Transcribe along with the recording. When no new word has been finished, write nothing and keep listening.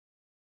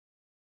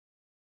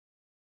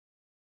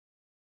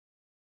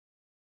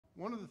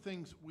One of the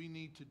things we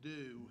need to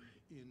do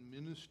in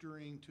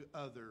ministering to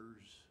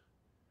others,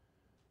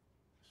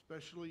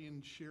 especially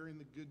in sharing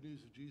the good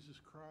news of Jesus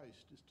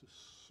Christ, is to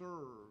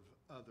serve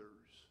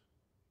others.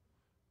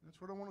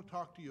 That's what I want to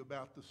talk to you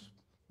about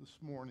this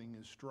morning,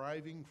 is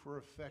striving for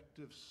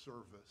effective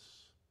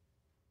service.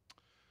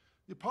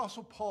 The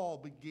Apostle Paul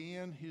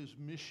began his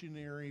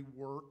missionary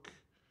work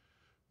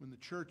when the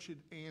church at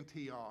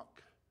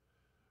Antioch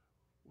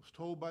was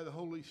told by the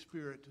Holy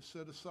Spirit to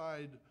set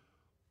aside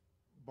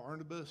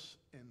Barnabas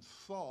and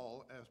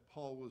Saul, as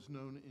Paul was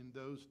known in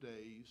those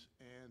days,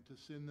 and to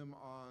send them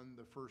on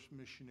the first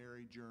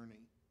missionary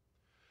journey.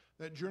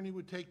 That journey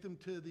would take them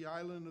to the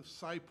island of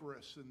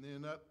Cyprus and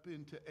then up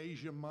into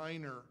Asia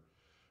Minor,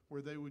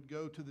 where they would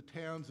go to the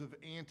towns of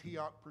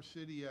Antioch,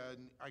 Pisidia,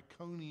 and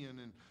Iconium,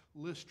 and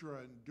Lystra,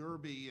 and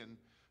Derbe, and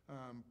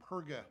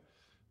Perga.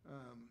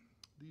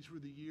 These were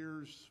the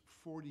years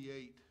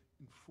 48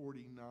 and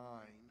 49.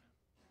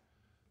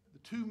 The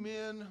two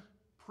men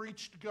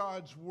preached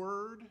God's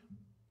word,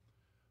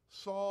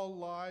 saw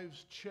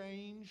lives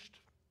changed,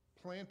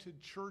 planted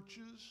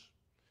churches,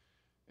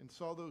 and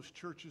saw those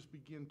churches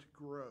begin to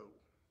grow.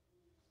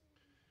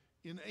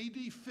 In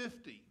AD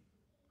 50,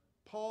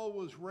 Paul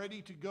was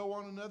ready to go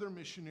on another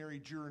missionary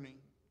journey.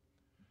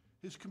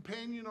 His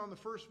companion on the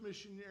first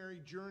missionary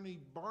journey,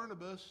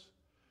 Barnabas,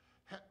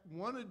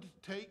 wanted to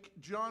take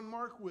John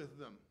Mark with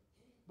them.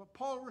 But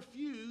Paul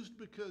refused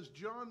because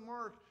John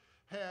Mark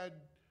had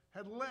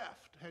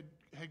left,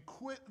 had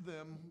quit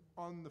them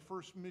on the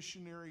first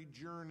missionary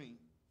journey.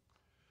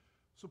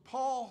 So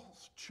Paul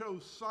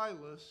chose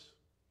Silas.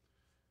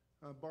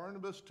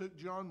 Barnabas took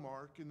John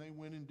Mark, and they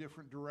went in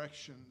different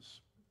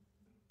directions.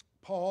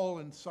 Paul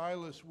and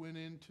Silas went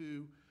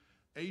into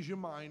Asia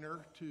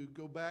Minor to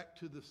go back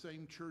to the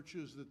same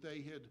churches that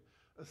they had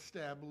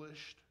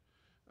established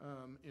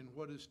in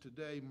what is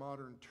today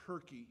modern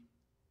Turkey.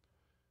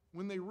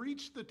 When they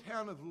reached the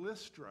town of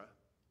Lystra,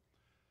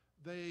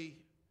 they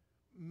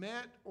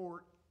met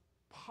or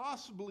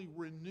possibly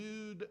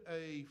renewed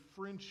a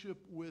friendship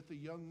with a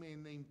young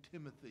man named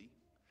Timothy.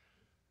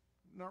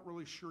 Not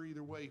really sure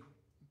either way,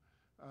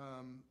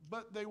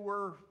 but they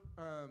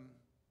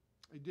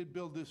did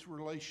build this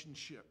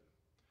relationship.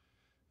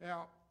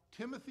 Now,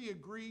 Timothy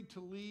agreed to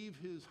leave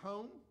his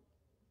home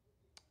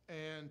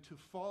and to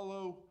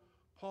follow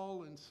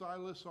Paul and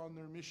Silas on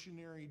their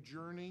missionary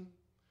journey.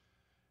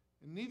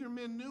 And neither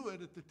men knew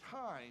it at the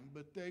time,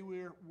 but they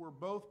were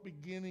both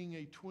beginning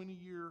a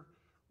 20-year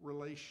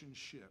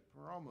relationship,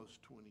 or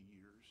almost 20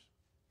 years.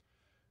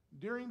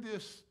 During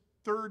this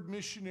third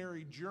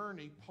missionary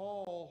journey,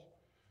 Paul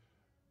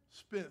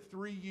spent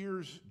 3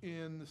 years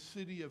in the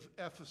city of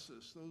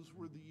Ephesus. Those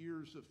were the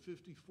years of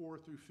 54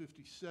 through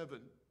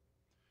 57.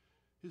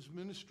 His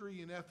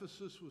ministry in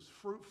Ephesus was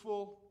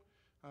fruitful.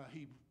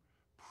 He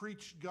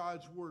preached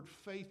God's word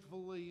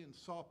faithfully and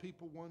saw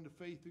people won to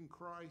faith in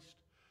Christ.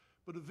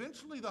 But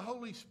eventually the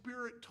Holy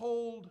Spirit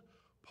told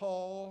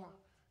Paul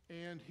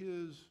and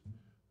his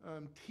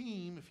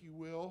team, if you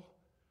will,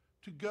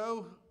 to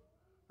go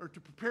or to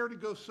prepare to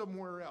go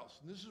somewhere else.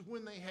 And this is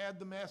when they had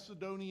the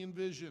Macedonian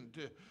vision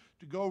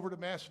to go over to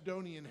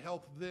Macedonia and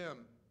help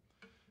them.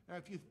 Now,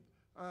 if you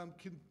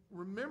can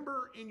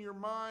remember in your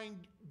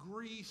mind,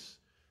 Greece,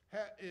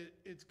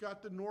 it's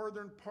got the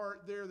northern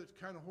part there that's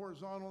kind of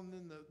horizontal, and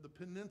then the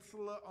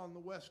peninsula on the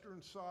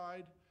western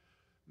side.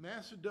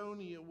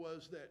 Macedonia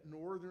was that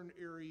northern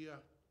area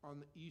on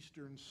the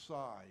eastern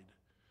side.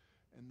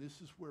 And this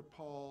is where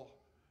Paul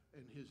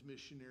and his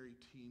missionary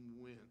team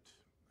went.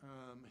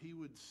 He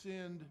would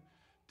send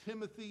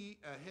Timothy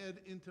ahead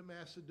into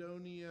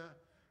Macedonia,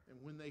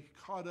 and when they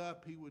caught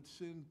up, he would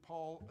send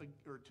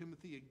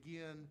Timothy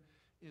again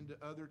into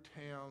other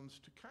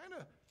towns to kind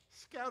of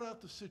scout out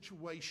the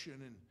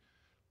situation and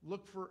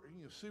look for,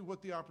 see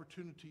what the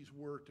opportunities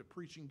were to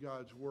preaching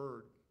God's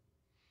word.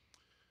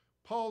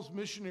 Paul's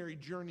missionary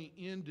journey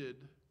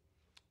ended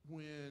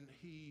when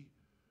he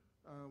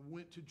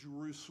went to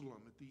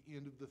Jerusalem at the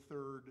end of the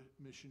third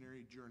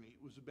missionary journey.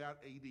 It was about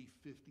AD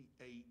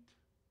 58.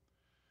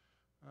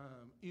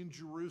 In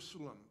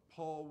Jerusalem,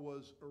 Paul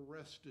was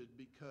arrested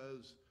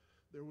because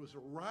there was a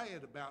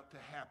riot about to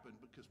happen,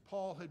 because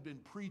Paul had been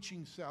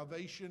preaching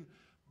salvation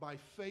by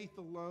faith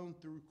alone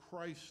through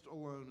Christ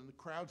alone, and the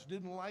crowds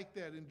didn't like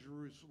that in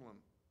Jerusalem.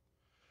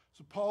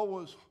 So Paul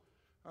was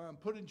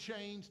put in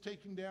chains,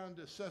 taken down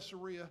to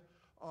Caesarea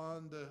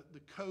on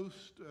the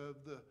coast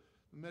of the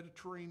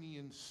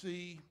Mediterranean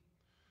Sea.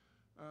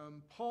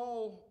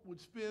 Paul would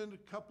spend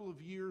a couple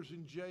of years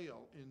in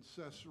jail in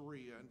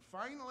Caesarea, and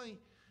finally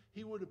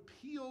he would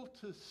appeal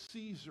to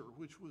Caesar,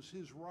 which was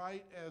his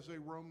right as a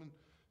Roman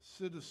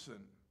citizen.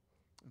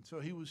 And so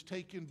he was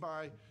taken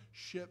by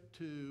ship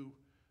to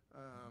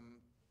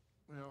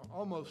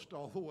almost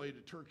all the way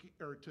to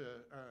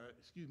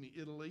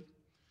Italy.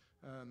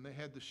 They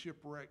had the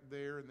shipwreck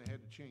there, and they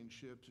had to change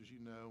ships, as you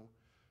know,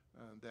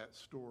 that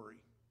story.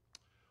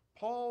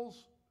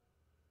 Paul's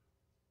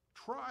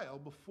trial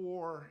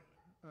before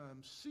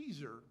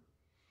Caesar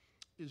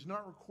is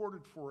not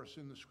recorded for us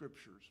in the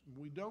scriptures.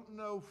 We don't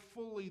know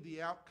fully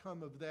the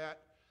outcome of that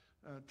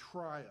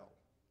trial.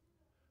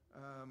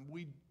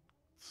 We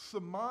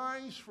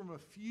surmise from a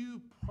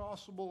few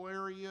possible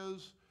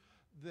areas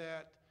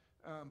that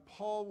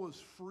Paul was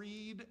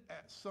freed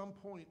at some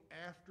point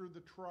after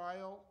the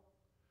trial,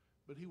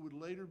 but he would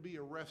later be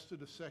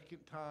arrested a second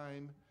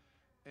time,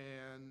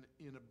 and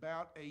in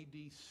about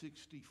AD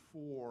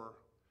 64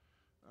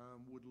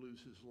 would lose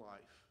his life.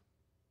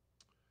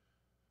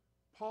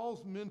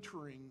 Paul's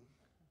mentoring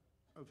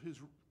of his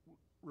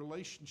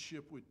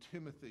relationship with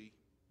Timothy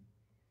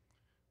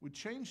would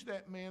change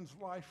that man's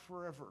life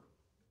forever.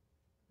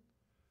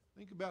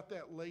 Think about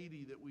that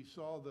lady that we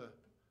saw the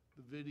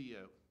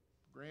video.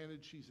 Granted,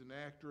 she's an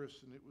actress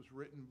and it was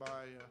written by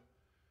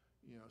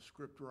a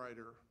script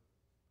writer.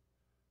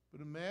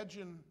 But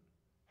imagine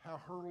how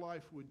her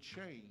life would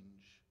change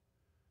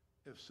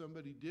if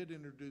somebody did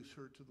introduce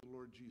her to the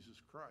Lord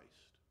Jesus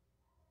Christ.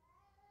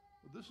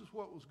 Well, this is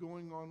what was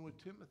going on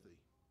with Timothy.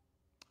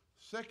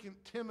 2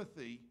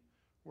 Timothy,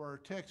 where our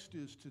text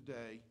is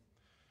today,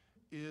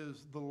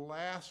 is the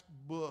last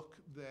book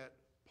that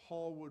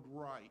Paul would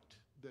write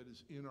that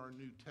is in our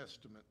New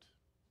Testament.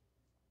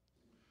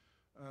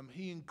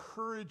 He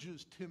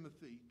encourages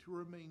Timothy to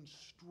remain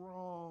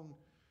strong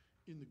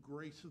in the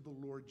grace of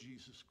the Lord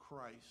Jesus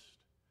Christ.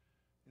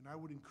 And I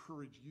would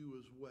encourage you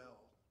as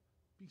well.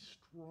 Be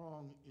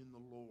strong in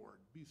the Lord.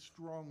 Be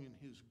strong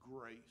in his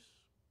grace.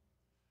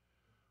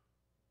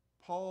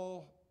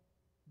 Paul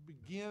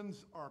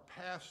begins our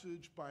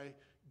passage by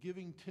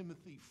giving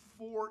Timothy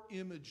 4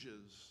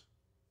 images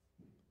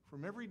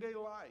from everyday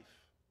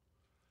life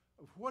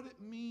of what it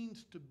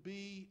means to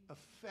be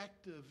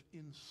effective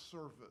in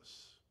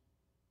service.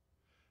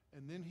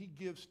 And then he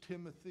gives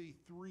Timothy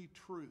 3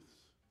 truths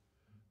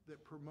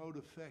that promote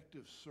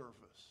effective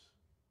service.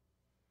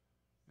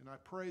 And I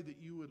pray that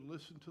you would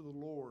listen to the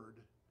Lord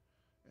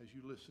as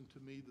you listen to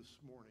me this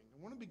morning.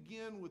 I want to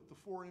begin with the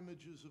 4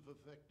 images of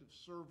effective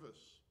service.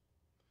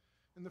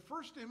 And the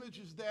first image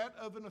is that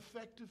of an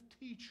effective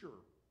teacher.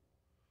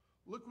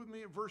 Look with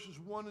me at verses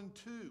 1 and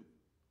 2.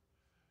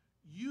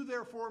 You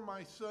therefore,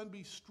 my son,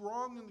 be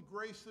strong in the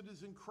grace that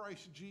is in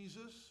Christ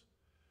Jesus.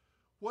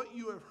 What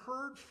you have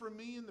heard from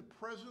me in the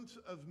presence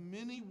of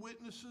many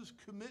witnesses,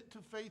 commit to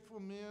faithful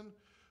men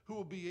who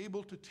will be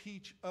able to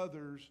teach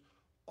others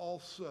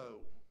also.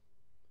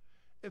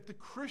 If the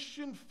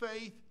Christian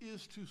faith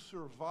is to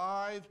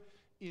survive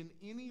in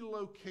any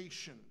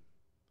location,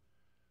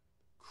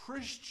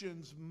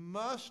 Christians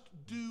must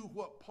do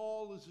what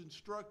Paul is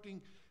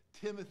instructing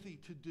Timothy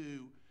to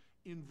do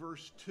in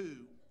verse 2.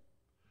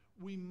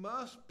 We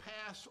must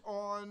pass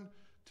on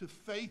to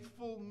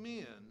faithful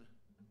men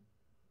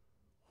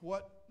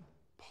what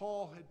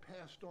Paul had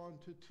passed on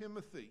to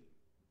Timothy,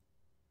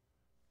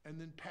 and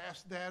then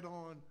pass that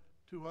on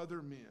to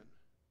other men.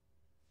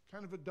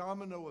 Kind of a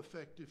domino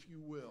effect, if you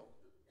will.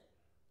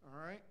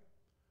 All right?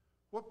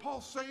 What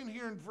Paul's saying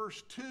here in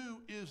verse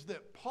 2 is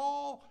that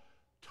Paul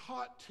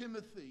taught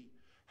Timothy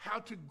how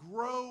to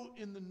grow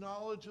in the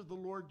knowledge of the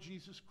Lord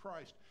Jesus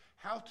Christ,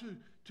 how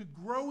to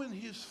grow in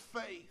his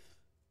faith,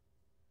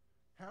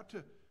 how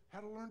to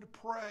learn to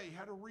pray,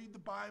 how to read the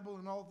Bible,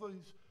 and all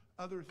these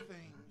other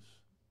things.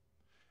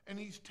 And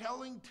he's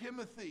telling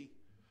Timothy,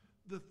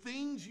 the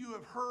things you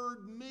have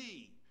heard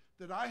me,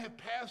 that I have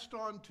passed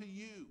on to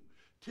you.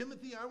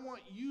 Timothy, I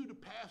want you to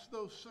pass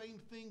those same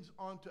things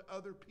on to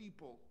other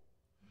people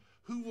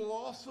who will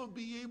also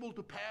be able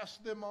to pass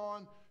them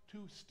on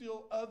to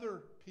still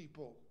other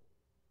people,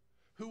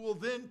 who will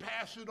then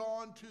pass it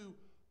on to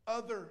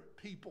other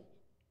people.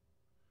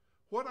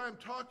 What I'm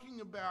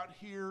talking about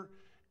here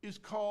is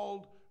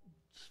called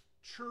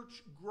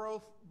church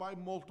growth by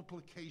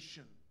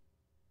multiplication.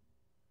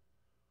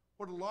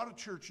 What a lot of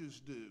churches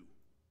do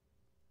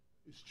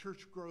is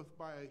church growth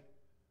by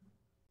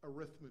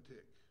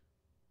arithmetic,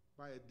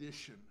 by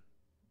addition.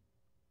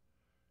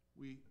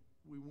 We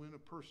win a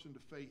person to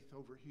faith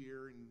over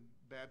here and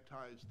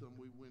baptize them.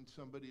 We win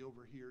somebody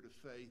over here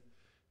to faith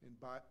and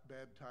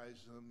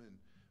baptize them. And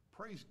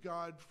praise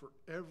God for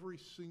every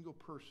single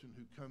person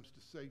who comes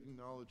to saving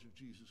knowledge of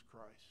Jesus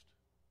Christ.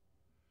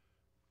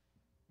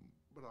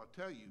 But I'll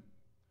tell you,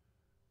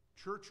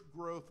 church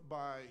growth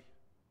by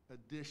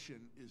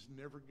addition is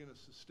never going to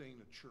sustain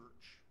a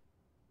church.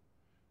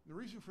 And the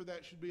reason for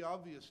that should be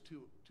obvious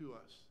to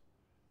us.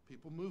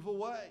 People move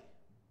away.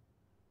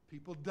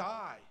 People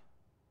die.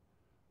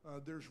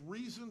 There's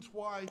reasons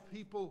why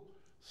people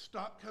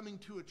stop coming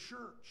to a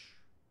church.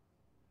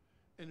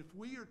 And if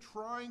we are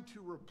trying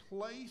to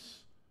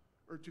replace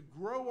or to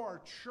grow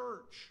our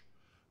church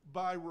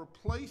by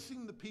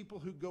replacing the people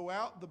who go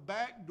out the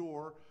back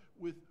door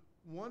with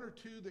 1 or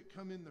 2 that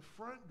come in the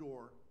front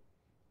door,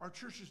 our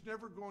church is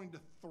never going to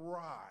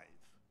thrive.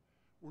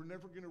 We're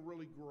never going to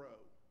really grow.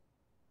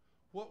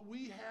 What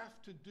we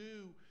have to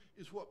do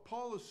is what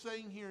Paul is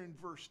saying here in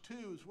verse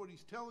 2, is what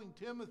he's telling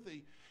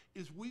Timothy,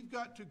 is we've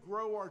got to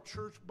grow our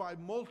church by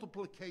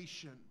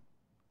multiplication.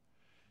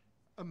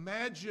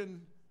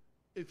 Imagine,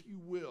 if you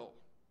will,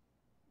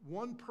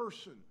 one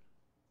person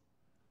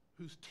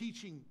who's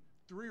teaching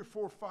 3 or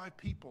 4 or 5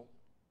 people.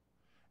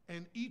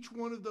 And each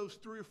one of those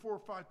 3 or 4 or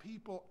 5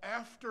 people,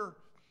 after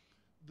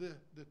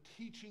the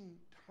teaching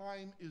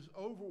time is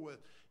over with,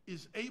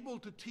 is able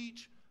to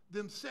teach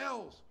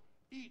themselves,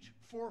 each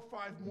 4 or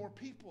 5 more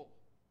people.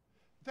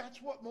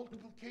 That's what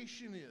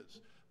multiplication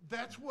is.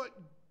 That's what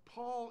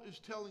Paul is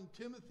telling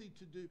Timothy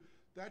to do.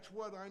 That's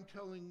what I'm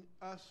telling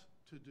us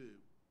to do.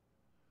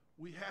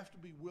 We have to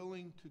be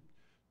willing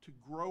to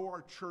grow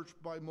our church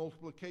by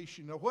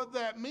multiplication. Now, what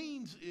that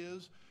means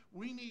is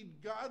we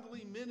need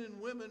godly men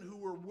and women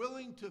who are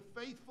willing to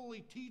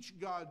faithfully teach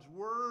God's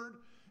word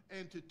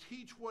and to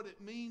teach what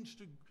it means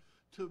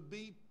to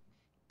be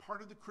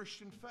part of the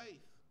Christian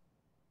faith.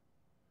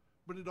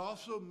 But it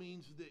also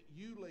means that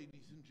you,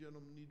 ladies and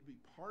gentlemen, need to be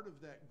part of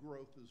that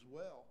growth as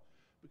well,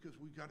 because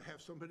we've got to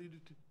have somebody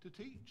to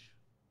teach.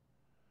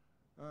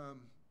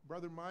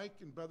 Brother Mike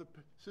and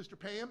Sister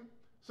Pam,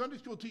 Sunday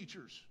school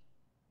teachers.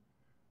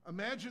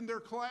 Imagine their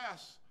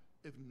class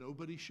if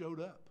nobody showed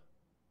up.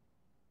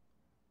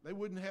 They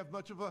wouldn't have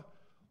much of a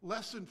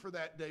lesson for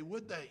that day,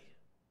 would they?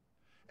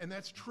 And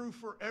that's true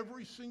for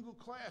every single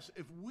class.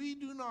 If we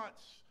do not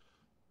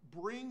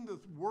bring the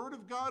Word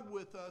of God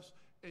with us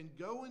and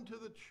go into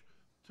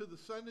the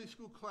Sunday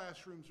school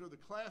classrooms, or the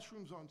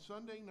classrooms on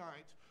Sunday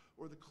nights,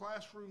 or the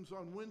classrooms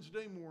on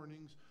Wednesday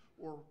mornings,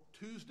 or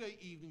Tuesday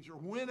evenings, or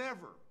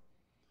whenever,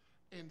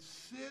 and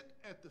sit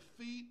at the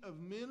feet of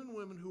men and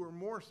women who are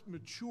more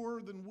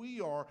mature than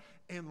we are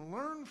and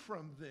learn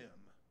from them,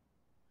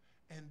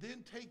 and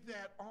then take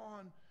that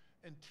on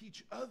and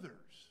teach others,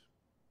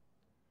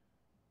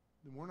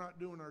 then we're not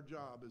doing our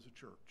job as a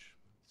church.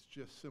 It's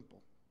just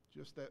simple,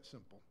 just that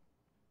simple.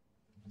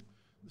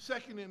 The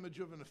second image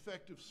of an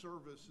effective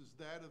service is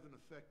that of an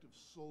effective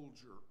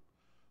soldier.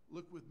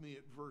 Look with me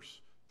at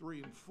verse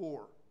 3 and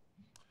 4.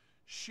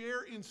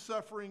 Share in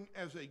suffering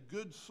as a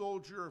good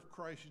soldier of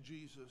Christ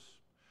Jesus.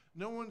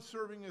 No one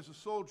serving as a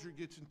soldier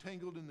gets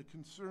entangled in the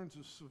concerns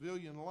of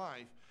civilian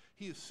life.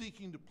 He is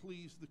seeking to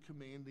please the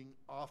commanding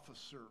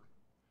officer.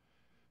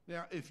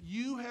 Now, if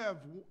you have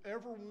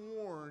ever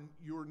worn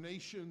your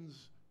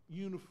nation's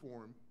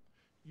uniform,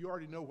 you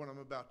already know what I'm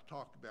about to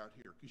talk about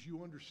here, because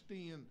you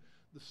understand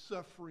the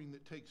suffering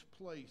that takes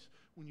place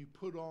when you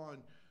put on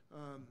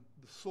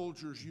the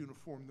soldier's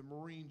uniform, the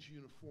Marine's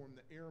uniform,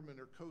 the Airman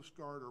or Coast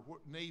Guard or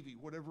Navy,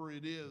 whatever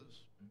it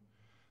is.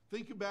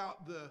 Think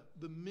about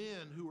the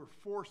men who were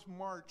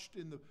force-marched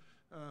in the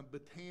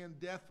Bataan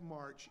Death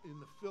March in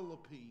the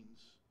Philippines.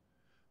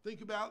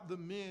 Think about the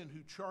men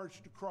who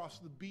charged across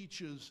the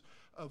beaches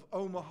of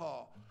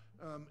Omaha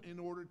in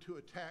order to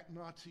attack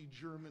Nazi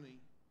Germany.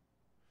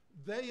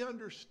 They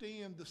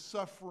understand the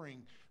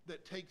suffering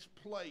that takes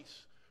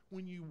place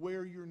when you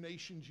wear your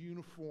nation's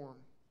uniform.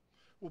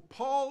 Well,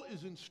 Paul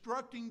is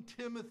instructing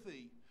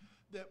Timothy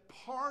that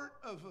part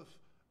of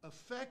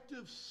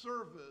effective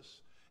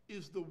service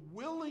is the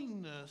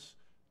willingness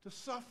to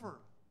suffer.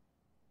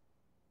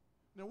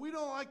 Now, we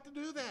don't like to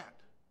do that.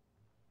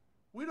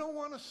 We don't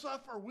want to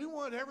suffer. We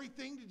want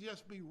everything to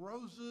just be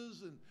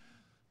roses and,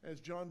 as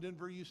John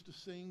Denver used to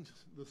sing,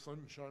 the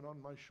sunshine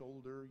on my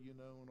shoulder, you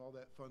know, and all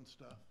that fun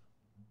stuff.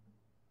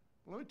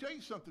 Well, let me tell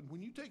you something.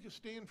 When you take a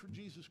stand for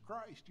Jesus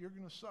Christ, you're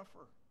going to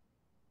suffer.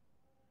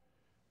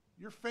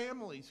 Your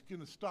family's going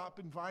to stop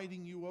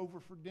inviting you over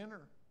for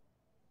dinner.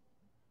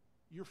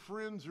 Your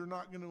friends are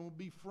not going to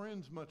be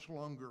friends much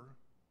longer,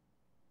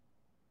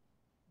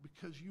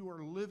 because you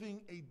are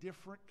living a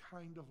different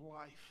kind of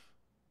life.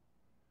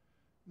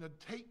 Now,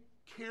 take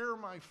care,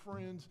 my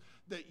friends,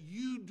 that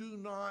you do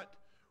not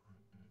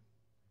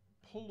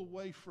pull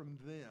away from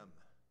them.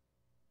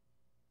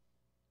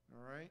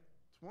 All right?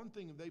 It's one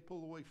thing if they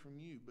pull away from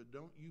you, but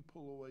don't you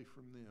pull away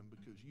from them,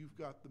 because you've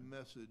got the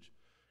message.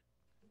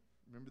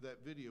 Remember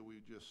that video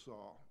we just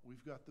saw?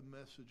 We've got the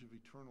message of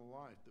eternal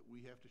life that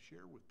we have to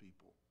share with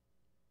people.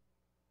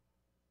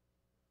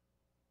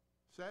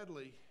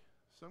 Sadly,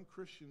 some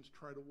Christians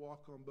try to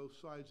walk on both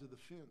sides of the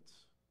fence.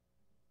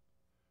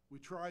 We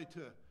try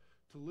to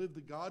live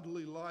the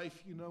godly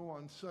life, you know,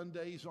 on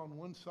Sundays on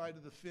one side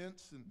of the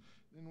fence, and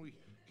then we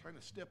kind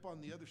of step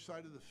on the other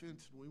side of the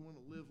fence and we want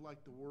to live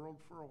like the world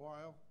for a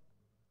while.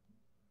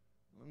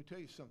 Let me tell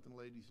you something,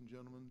 ladies and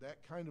gentlemen. That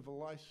kind of a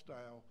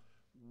lifestyle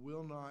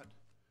will not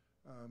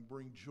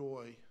bring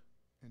joy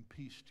and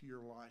peace to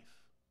your life.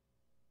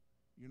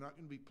 You're not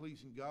going to be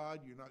pleasing God.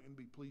 You're not going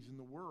to be pleasing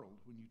the world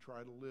when you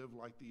try to live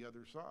like the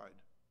other side.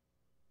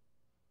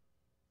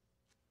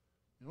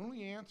 The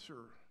only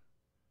answer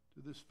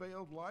to this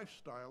failed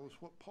lifestyle is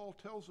what Paul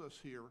tells us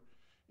here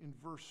in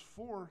verse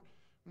 4,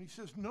 when he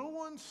says, no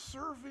one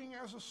serving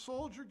as a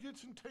soldier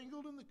gets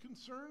entangled in the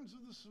concerns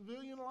of the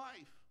civilian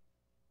life.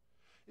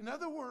 In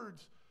other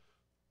words,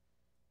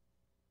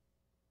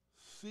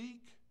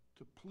 seek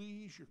to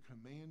please your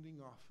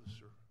commanding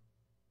officer.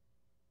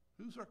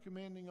 Who's our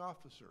commanding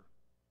officer?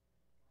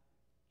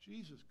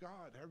 Jesus,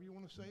 God, however you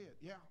want to say it.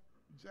 Yeah,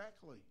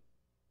 exactly.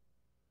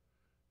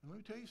 And let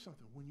me tell you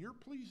something. When you're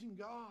pleasing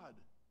God,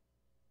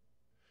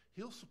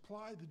 He'll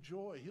supply the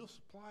joy. He'll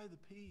supply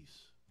the peace.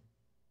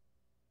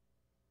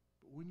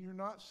 But when you're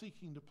not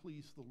seeking to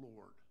please the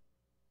Lord,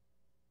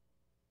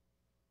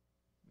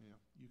 yeah,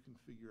 you can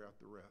figure out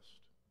the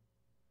rest.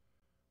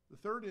 The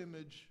third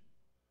image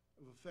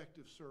of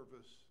effective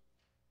service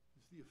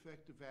is the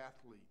effective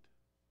athlete.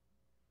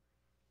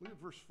 Look at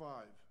verse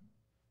 5.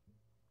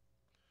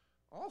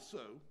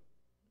 Also,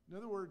 in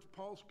other words,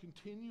 Paul's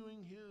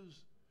continuing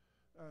his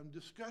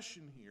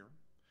discussion here.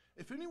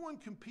 If anyone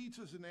competes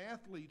as an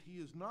athlete, he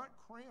is not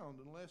crowned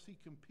unless he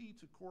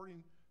competes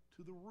according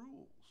to the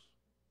rules.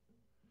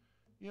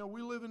 You know,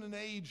 we live in an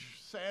age,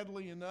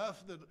 sadly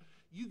enough, that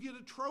you get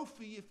a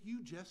trophy if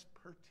you just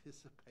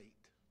participate.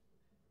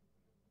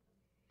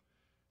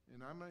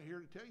 And I'm not here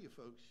to tell you,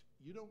 folks,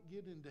 you don't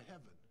get into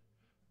heaven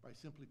by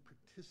simply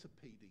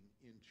participating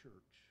in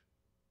church.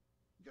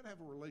 You got to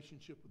have a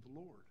relationship with the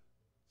Lord.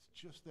 It's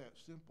just that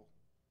simple.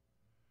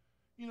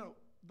 You know,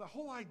 the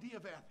whole idea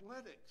of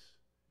athletics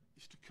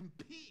is to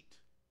compete,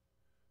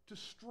 to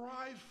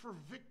strive for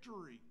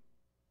victory.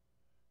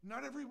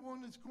 Not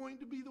everyone is going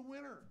to be the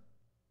winner.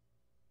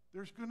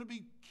 There's going to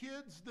be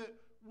kids that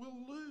will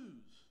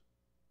lose,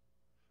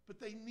 but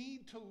they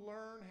need to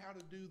learn how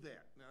to do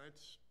that. Now,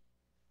 it's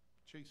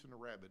chasing a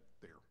rabbit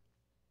there.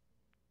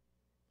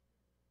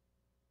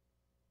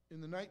 In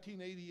the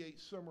 1988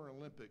 Summer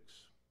Olympics,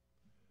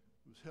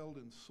 it was held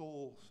in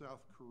Seoul,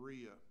 South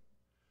Korea.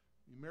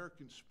 The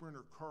American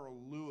sprinter Carl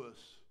Lewis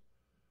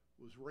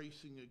was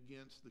racing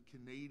against the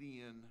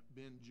Canadian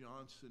Ben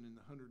Johnson in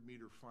the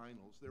 100-meter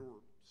finals. There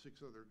were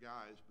 6 other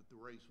guys, but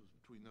the race was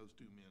between those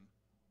 2 men.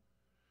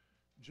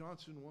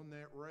 Johnson won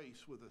that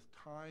race with a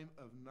time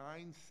of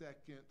 9.79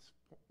 seconds.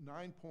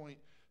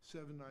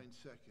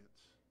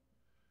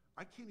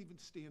 I can't even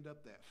stand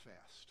up that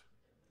fast.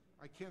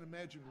 I can't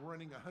imagine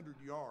running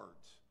 100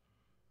 yards.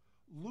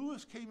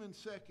 Lewis came in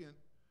second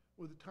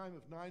with a time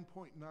of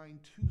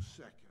 9.92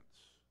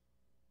 seconds.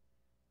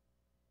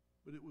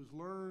 But it was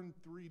learned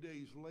 3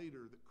 days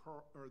later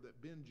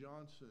that Ben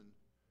Johnson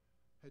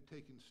had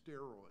taken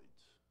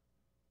steroids,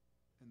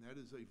 and that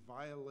is a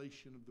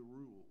violation of the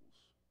rules.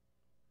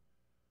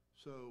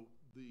 So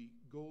the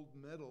gold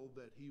medal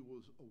that he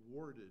was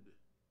awarded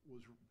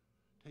was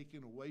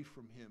taken away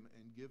from him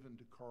and given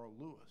to Carl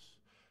Lewis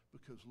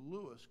because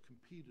Lewis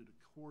competed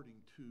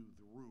according to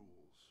the rules.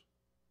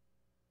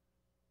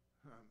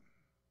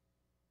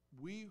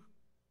 We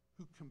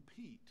who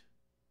compete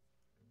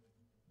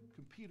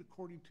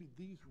according to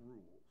these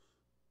rules.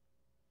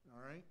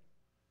 All right?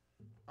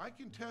 I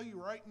can tell you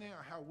right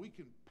now how we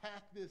can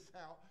pack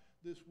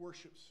this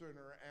worship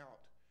center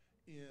out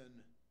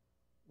in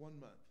 1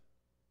 month.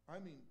 I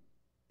mean,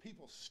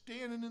 people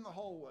standing in the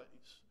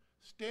hallways,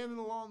 standing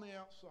along the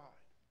outside.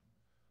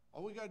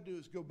 All we got to do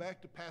is go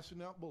back to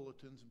passing out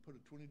bulletins and put a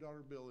 $20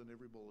 bill in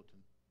every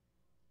bulletin.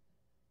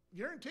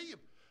 Guarantee you,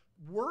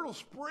 word will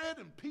spread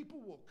and people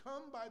will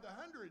come by the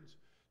hundreds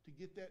to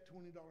get that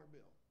 $20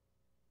 bill.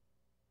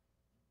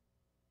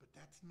 But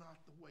that's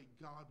not the way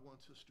God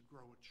wants us to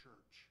grow a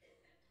church.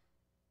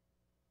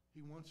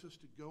 He wants us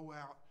to go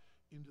out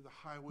into the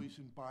highways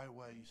and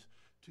byways,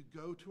 to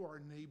go to our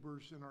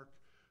neighbors and our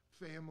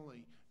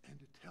family and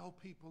to tell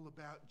people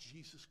about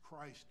Jesus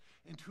Christ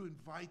and to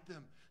invite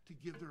them to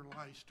give their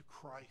lives to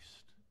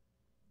Christ.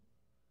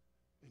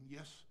 And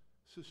yes,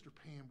 Sister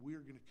Pam, we are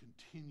going to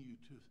continue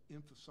to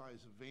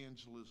emphasize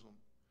evangelism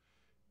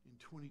in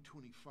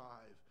 2025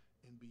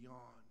 and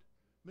beyond.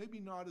 Maybe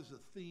not as a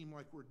theme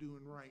like we're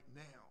doing right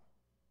now,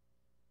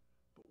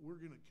 but we're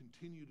going to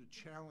continue to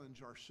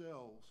challenge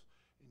ourselves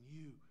and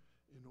you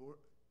in order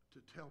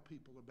to tell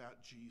people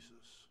about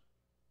Jesus.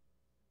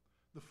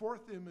 The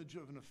fourth image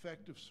of an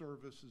effective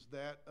service is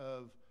that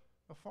of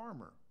a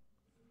farmer.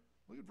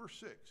 Look at verse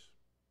 6.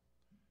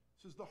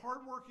 It says, the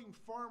hardworking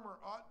farmer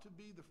ought to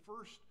be the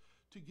first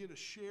to get a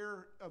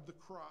share of the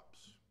crops.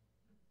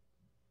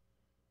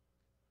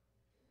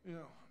 You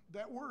know,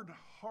 that word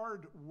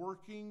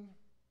hardworking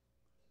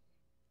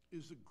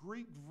is a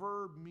Greek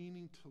verb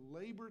meaning to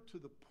labor to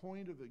the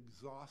point of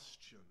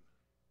exhaustion.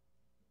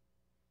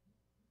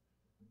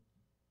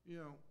 You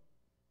know,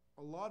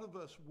 a lot of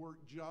us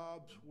work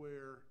jobs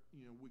where,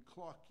 you know, we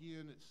clock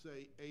in at,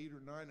 say, 8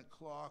 or 9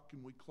 o'clock,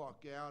 and we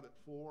clock out at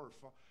 4 or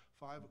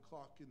 5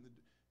 o'clock in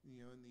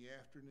the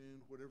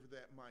afternoon, whatever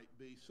that might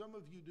be. Some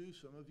of you do,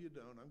 some of you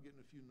don't. I'm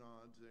getting a few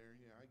nods there.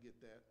 Yeah, I get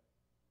that.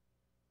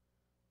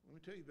 Let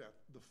me tell you about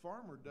the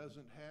farmer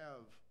doesn't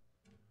have,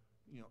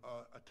 you know,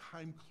 a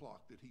time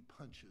clock that he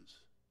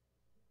punches.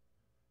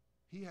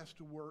 He has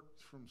to work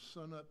from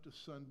sun up to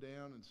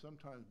sundown and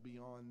sometimes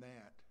beyond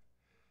that.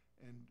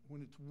 And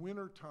when it's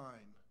winter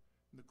time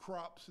and the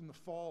crops in the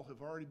fall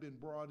have already been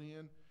brought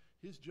in,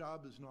 his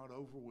job is not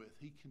over with.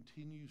 He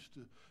continues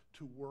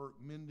to work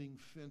mending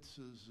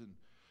fences and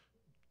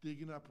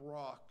digging up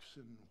rocks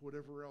and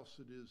whatever else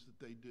it is that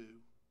they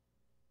do.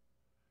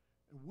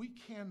 And we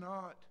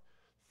cannot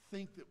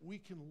think that we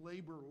can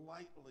labor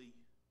lightly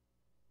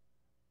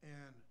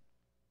and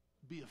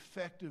be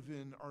effective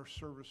in our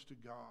service to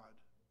God.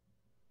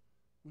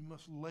 We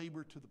must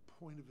labor to the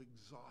point of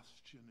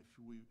exhaustion, if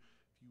you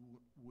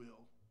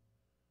will.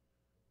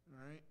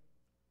 All right?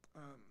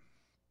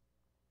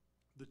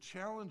 The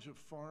challenge of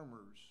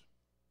farmers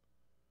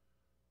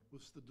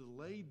was the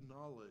delayed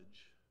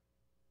knowledge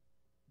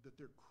that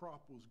their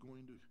crop was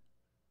going to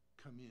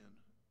come in.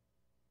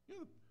 You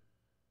know,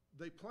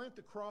 They plant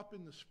the crop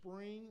in the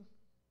spring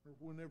or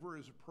whenever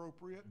is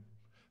appropriate.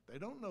 They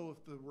don't know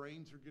if the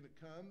rains are going to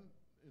come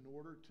in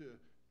order to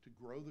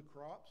grow the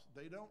crops.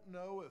 They don't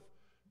know if,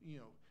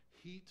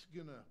 heat's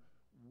going to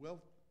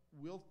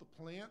wilt the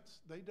plants.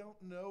 They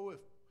don't know if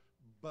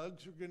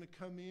bugs are going to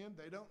come in.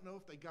 They don't know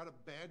if they got a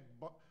bad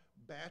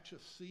batch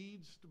of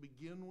seeds to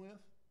begin with.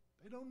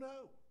 They don't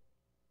know.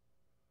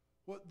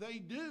 What they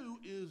do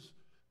is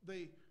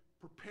they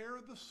prepare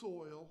the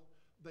soil,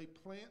 they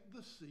plant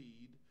the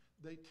seed,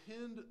 they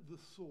tend the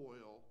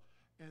soil,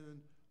 and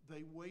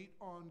they wait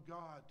on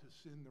God to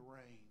send the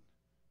rain.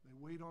 They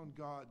wait on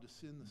God to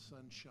send the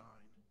sunshine.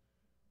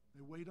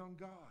 They wait on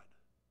God.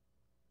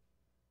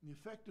 And the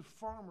effective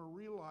farmer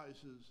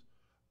realizes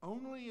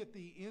only at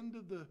the end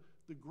of the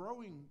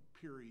growing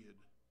period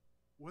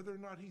whether or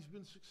not he's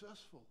been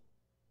successful.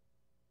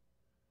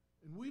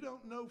 And we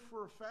don't know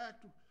for a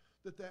fact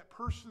that that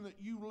person that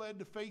you led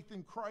to faith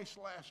in Christ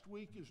last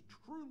week is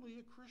truly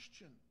a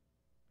Christian.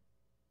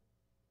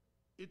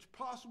 It's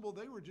possible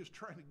they were just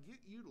trying to get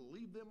you to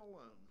leave them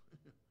alone.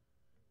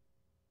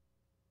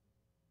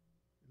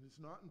 And it's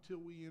not until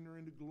we enter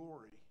into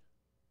glory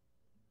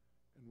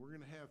and we're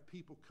going to have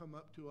people come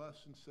up to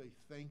us and say,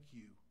 thank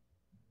you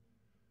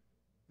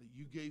that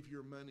you gave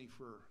your money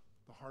for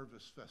the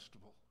Harvest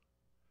Festival.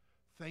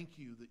 Thank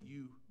you that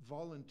you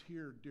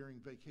volunteered during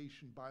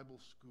Vacation Bible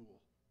School.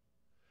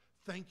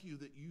 Thank you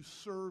that you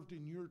served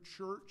in your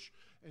church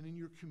and in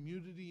your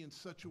community in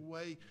such a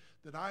way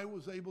that I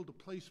was able to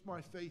place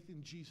my faith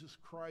in Jesus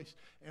Christ.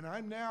 And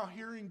I'm now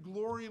here in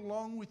glory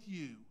along with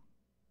you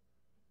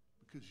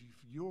because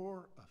of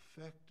your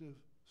effective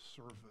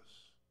service.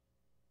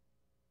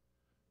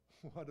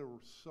 What a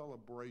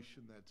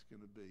celebration that's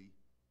going to be.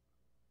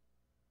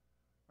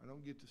 I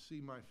don't get to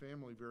see my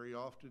family very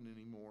often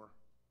anymore.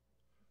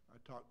 I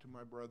talk to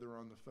my brother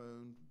on the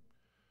phone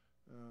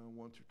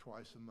once or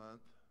twice a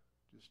month,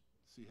 just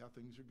see how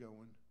things are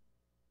going.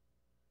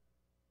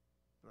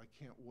 But I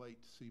can't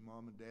wait to see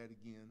Mom and Dad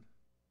again,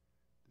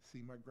 to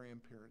see my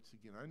grandparents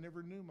again. I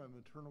never knew my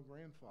maternal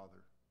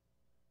grandfather.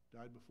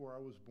 Died before I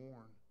was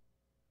born.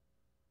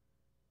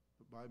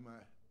 But by my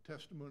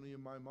testimony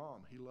of my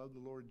mom, he loved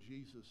the Lord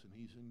Jesus and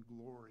he's in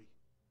glory.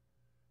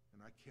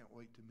 And I can't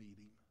wait to meet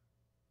him.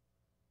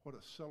 What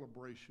a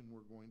celebration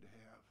we're going to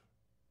have.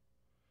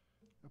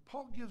 Now,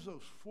 Paul gives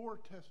those four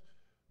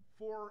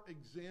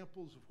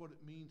examples of what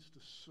it means to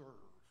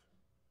serve.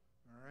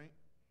 All right?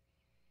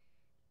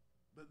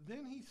 But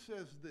then he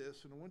says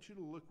this, and I want you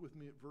to look with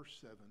me at verse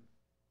 7.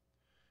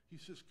 He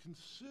says,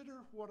 consider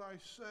what I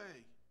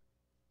say.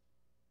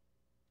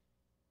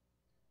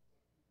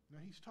 Now,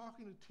 he's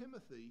talking to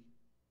Timothy,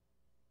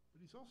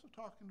 but he's also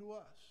talking to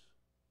us.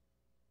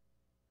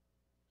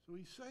 So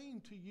he's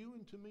saying to you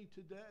and to me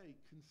today,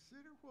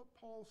 consider what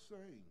Paul's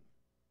saying.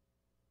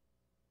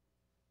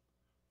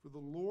 For the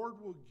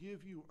Lord will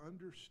give you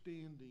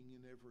understanding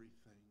in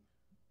everything.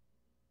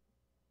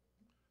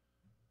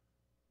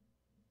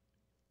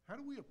 How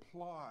do we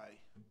apply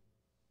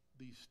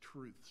these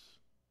truths?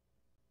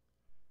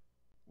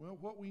 Well,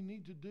 what we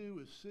need to do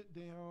is sit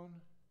down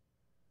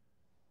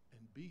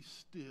and be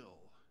still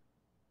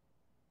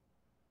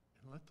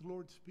and let the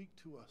Lord speak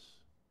to us.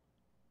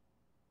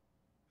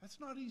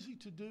 That's not easy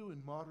to do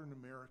in modern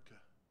America.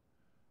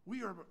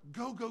 We are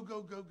go, go,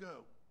 go, go,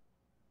 go.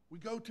 We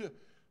go to,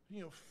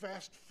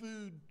 fast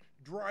food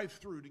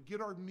drive-through to get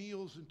our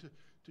meals and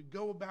to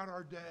go about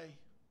our day.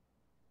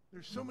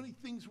 There's so many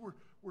things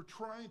we're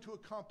trying to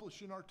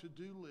accomplish in our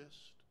to-do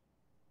list.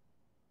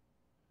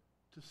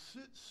 To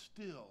sit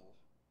still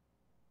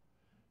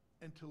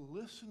and to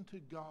listen to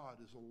God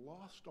is a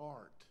lost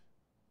art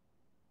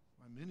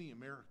by many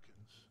Americans.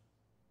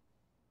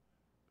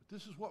 But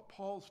this is what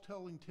Paul's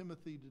telling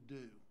Timothy to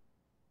do.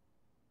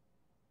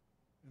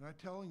 And I'm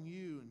telling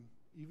you, and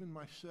even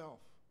myself,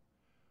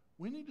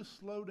 we need to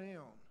slow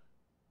down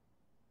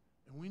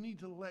and we need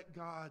to let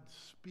God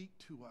speak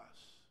to us.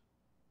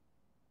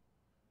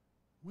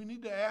 We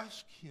need to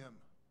ask him,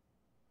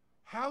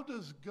 how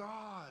does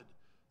God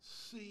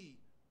see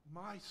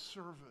my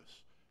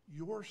service,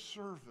 your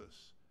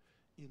service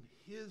in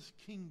his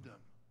kingdom?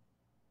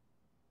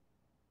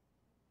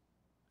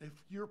 If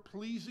you're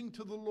pleasing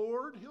to the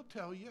Lord, he'll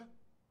tell you.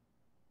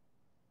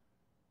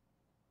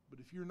 But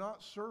if you're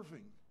not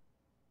serving,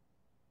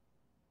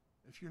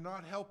 if you're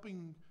not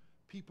helping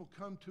people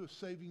come to a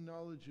saving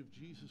knowledge of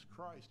Jesus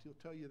Christ, he'll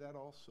tell you that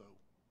also.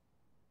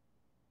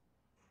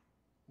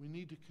 We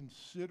need to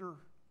consider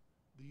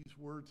these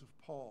words of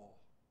Paul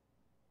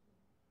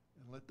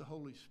and let the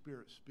Holy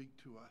Spirit speak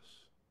to us.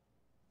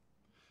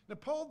 Now,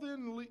 Paul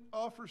then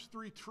offers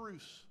three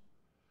truths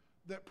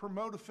that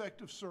promote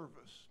effective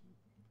service.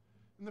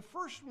 And the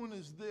first one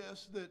is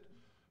this, that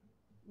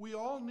we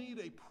all need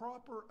a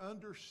proper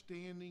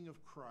understanding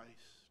of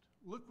Christ.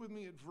 Look with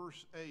me at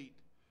verse 8.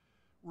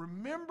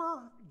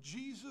 Remember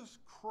Jesus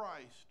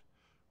Christ,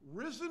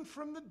 risen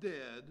from the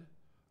dead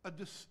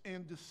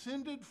and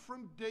descended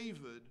from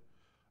David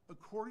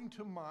according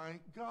to my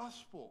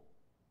gospel.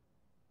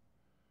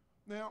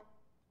 Now,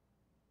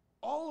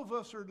 all of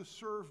us are to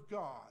serve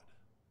God.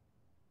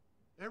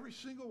 Every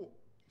single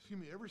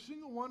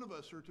one of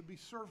us are to be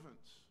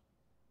servants.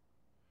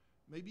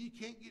 Maybe you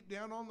can't get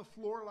down on the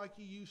floor like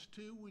you used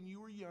to when you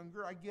were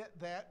younger. I get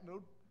that.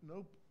 No,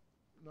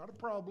 not a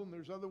problem.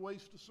 There's other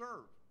ways to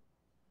serve.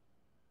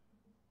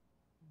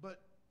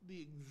 But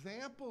the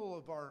example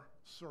of our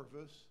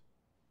service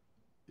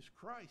is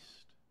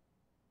Christ.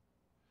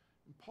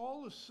 And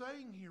Paul is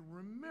saying here,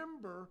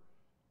 remember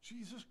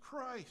Jesus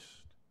Christ.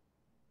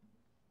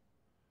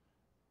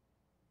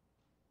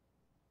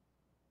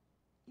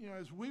 You know,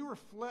 as we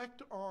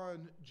reflect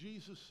on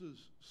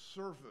Jesus'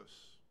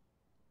 service,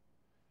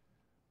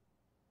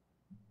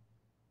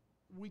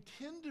 we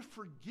tend to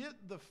forget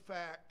the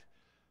fact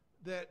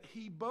that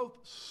he both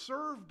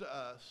served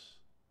us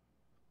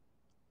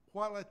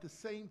while at the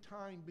same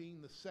time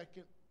being the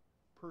second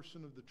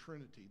person of the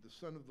Trinity, the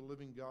Son of the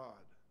living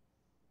God.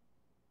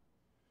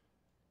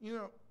 You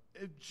know,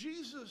 if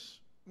Jesus,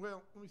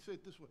 well, let me say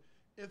it this way.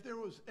 If there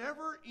was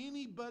ever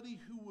anybody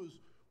who was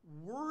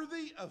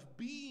worthy of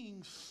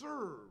being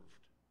served,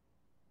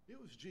 it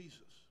was Jesus.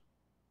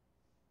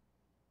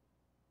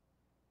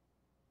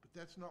 But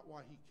that's not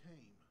why he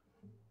came.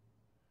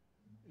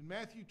 In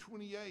Matthew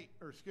 20,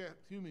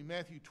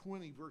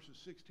 verses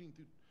 16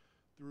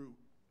 through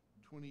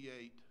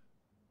 28.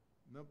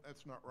 Nope,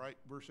 that's not right.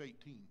 Verse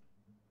 18.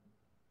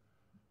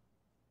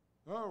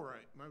 All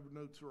right, my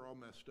notes are all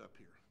messed up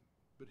here.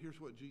 But here's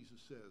what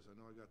Jesus says. I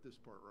know I got this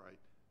part right.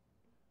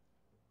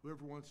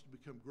 Whoever wants to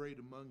become great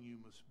among you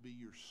must be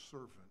your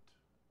servant.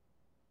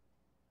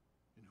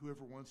 And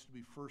whoever wants to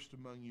be first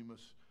among you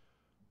must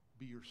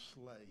be your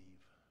slave.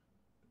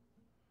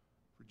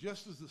 For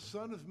just as the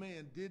Son of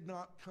Man did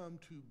not come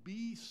to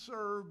be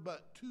served,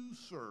 but to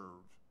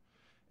serve,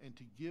 and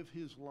to give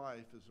his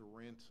life as a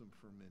ransom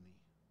for many.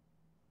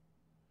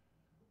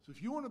 So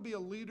if you want to be a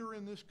leader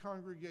in this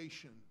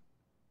congregation,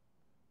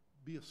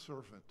 be a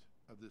servant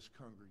of this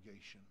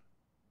congregation.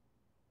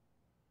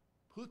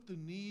 Put the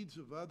needs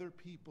of other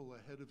people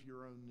ahead of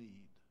your own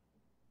need.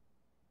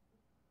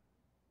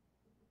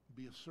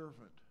 Be a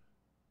servant.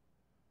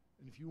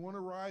 And if you want to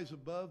rise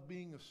above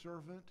being a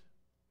servant,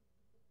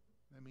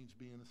 that means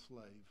being a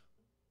slave.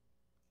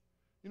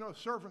 You know, a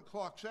servant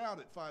clocks out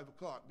at 5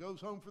 o'clock,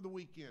 goes home for the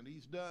weekend,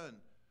 he's done.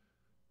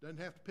 Doesn't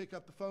have to pick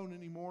up the phone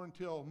anymore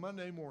until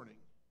Monday morning.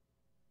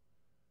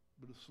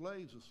 But a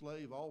slave's a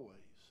slave always.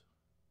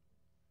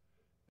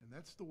 And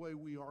that's the way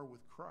we are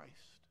with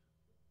Christ.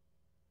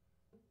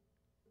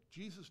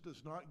 Jesus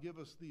does not give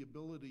us the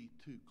ability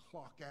to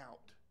clock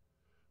out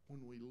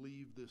when we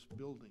leave this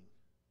building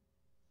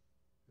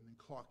and then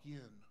clock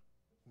in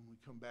when we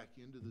come back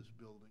into this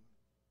building.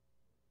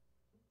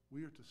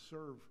 We are to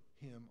serve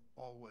him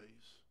always.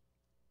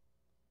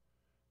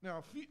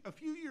 Now, a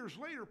few years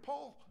later,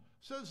 Paul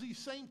says these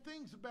same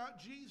things about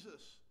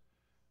Jesus.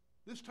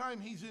 This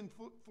time he's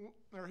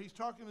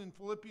talking in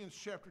Philippians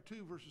chapter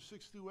 2, verses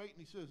 6 through 8,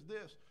 and he says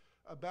this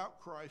about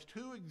Christ,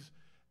 who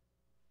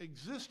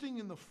existing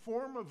in the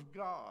form of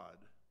God,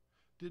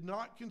 did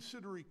not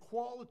consider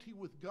equality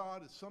with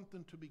God as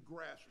something to be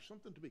grasped or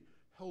something to be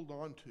held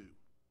on to.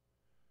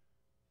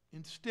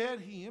 Instead,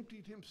 he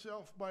emptied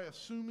himself by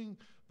assuming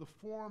the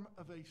form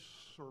of a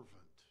servant,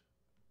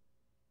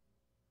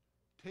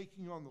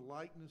 taking on the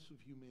likeness of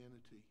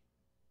humanity.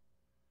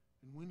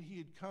 And when he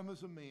had come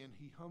as a man,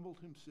 he humbled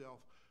himself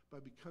by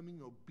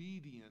becoming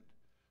obedient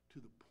to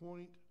the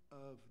point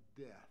of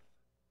death,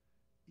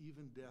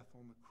 even death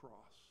on the cross.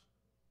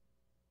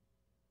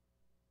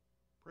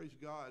 Praise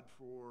God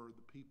for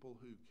the people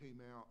who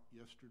came out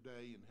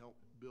yesterday and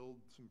helped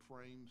build some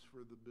frames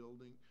for the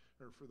building,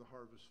 or for the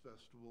Harvest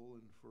Festival,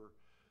 and for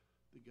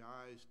the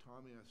guys.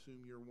 Tommy, I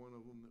assume you're one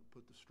of them that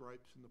put the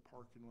stripes in the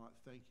parking lot.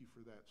 Thank you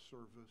for that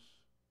service.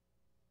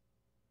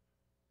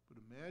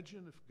 But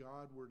imagine if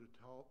God were to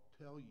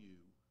tell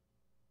you,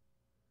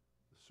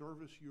 the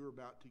service you're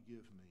about to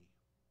give me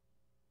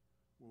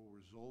will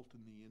result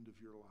in the end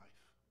of your life.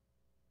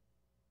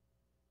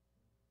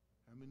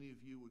 How many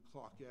of you would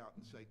clock out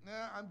and say,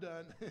 nah, I'm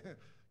done.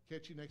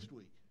 Catch you next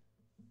week?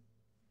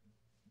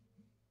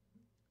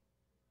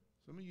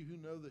 Some of you who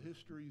know the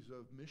histories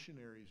of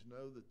missionaries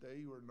know that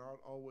they were not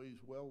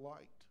always well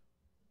liked.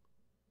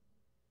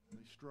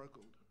 They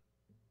struggled.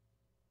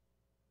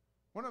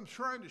 What I'm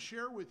trying to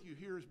share with you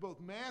here is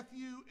both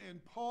Matthew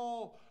and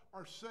Paul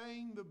are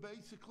saying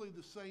basically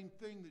the same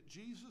thing, that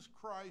Jesus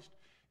Christ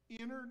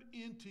entered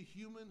into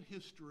human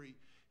history.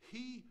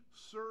 He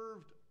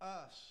served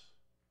us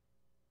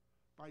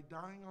by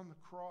dying on the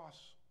cross,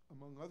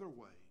 among other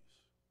ways.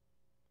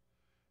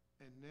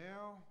 And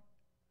now,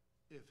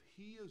 if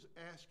he is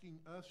asking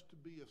us to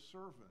be a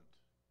servant,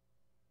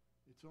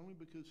 it's only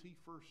because he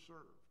first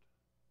served.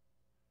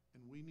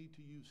 And we need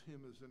to use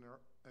him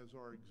as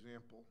our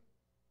example.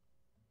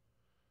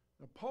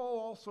 Now, Paul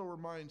also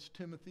reminds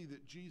Timothy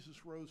that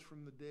Jesus rose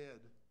from the dead.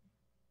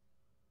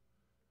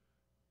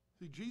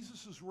 See,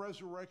 Jesus'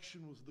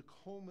 resurrection was the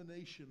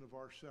culmination of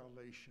our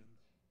salvation.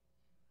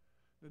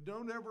 Now,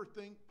 don't ever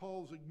think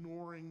Paul's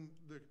ignoring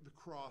the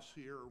cross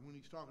here, or when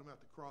he's talking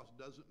about the cross,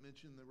 doesn't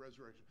mention the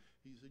resurrection.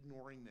 He's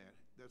ignoring that.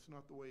 That's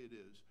not the way it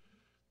is.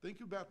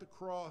 Think about the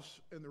cross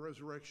and the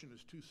resurrection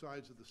as two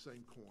sides of the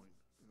same coin,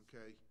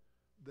 okay?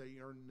 They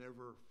are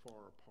never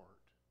far apart.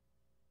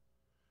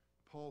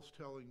 Paul's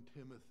telling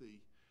Timothy,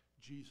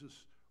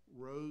 Jesus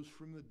rose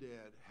from the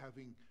dead,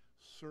 having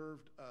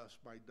served us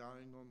by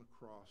dying on the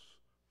cross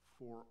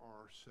for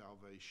our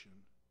salvation.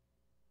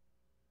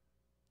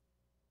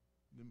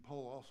 Then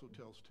Paul also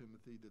tells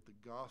Timothy that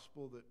the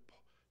gospel that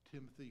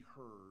Timothy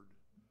heard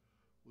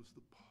was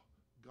the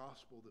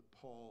gospel that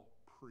Paul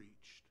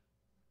preached.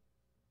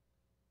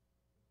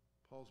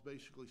 Paul's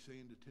basically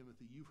saying to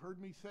Timothy, you've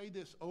heard me say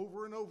this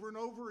over and over and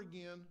over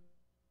again,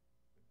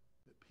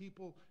 that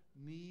people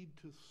need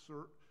to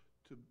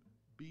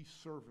be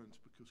servants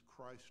because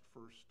Christ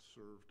first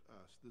served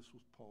us. This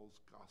was Paul's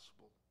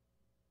gospel.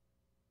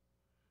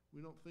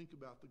 We don't think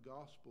about the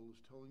gospel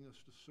as telling us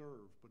to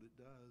serve, but it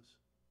does.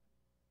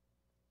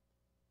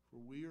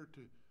 For we are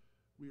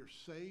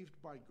saved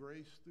by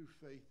grace through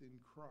faith in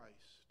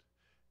Christ,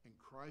 and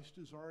Christ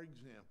is our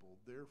example.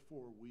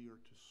 Therefore, we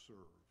are to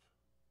serve.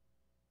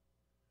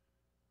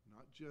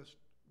 Not just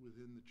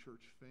within the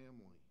church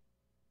family,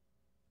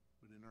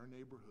 but in our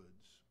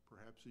neighborhoods,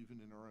 perhaps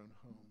even in our own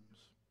homes.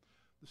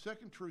 The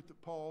second truth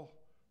that Paul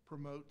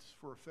promotes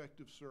for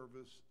effective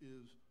service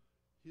is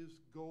his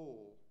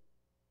goal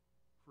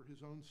for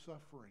his own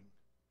suffering.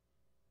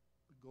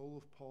 The goal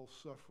of Paul's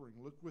suffering.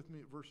 Look with me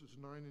at verses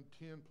 9 and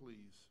 10,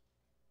 please.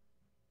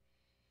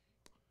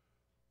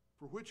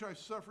 For which I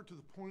suffer to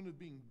the point of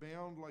being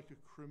bound like a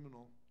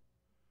criminal,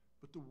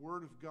 but the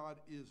word of God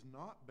is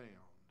not bound.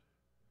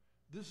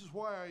 This is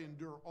why I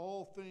endure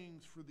all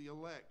things for the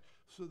elect,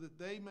 so that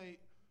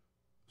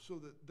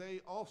they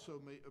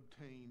also may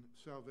obtain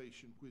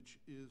salvation, which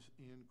is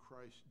in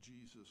Christ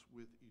Jesus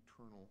with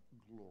eternal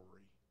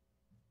glory.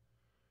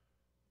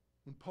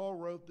 When Paul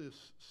wrote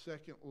this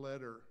second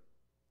letter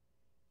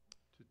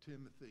to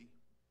Timothy,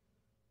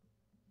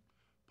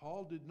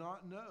 Paul did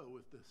not know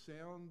if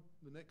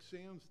the next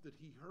sounds that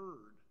he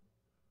heard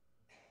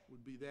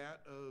would be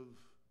that of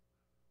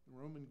the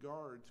Roman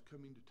guards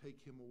coming to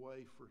take him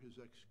away for his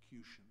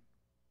execution.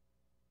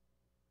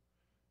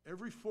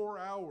 Every 4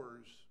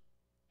 hours,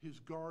 his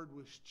guard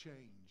was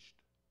changed.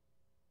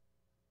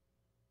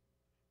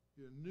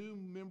 A new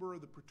member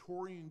of the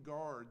Praetorian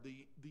Guard,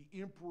 the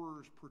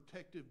emperor's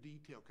protective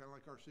detail, kind of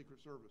like our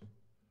Secret Service,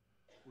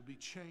 would be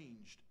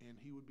changed, and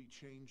he would be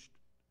chained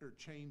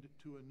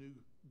to a new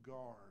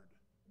guard.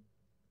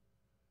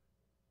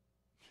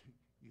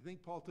 You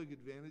think Paul took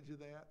advantage of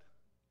that?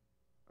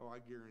 Oh, I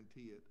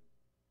guarantee it.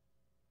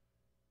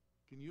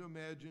 Can you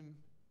imagine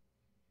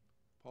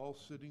Paul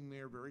sitting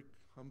there very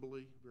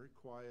humbly, very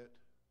quiet,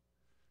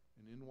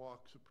 and in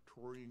walks a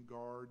Praetorian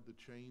Guard. The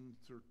chains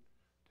are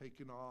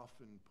taken off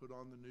and put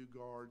on the new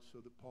guard so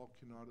that Paul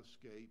cannot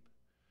escape,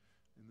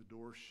 and the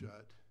door's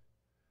shut.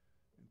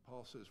 And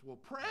Paul says, well,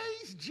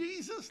 praise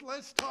Jesus,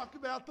 let's talk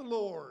about the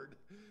Lord.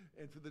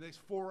 And for the next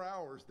 4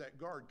 hours, that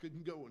guard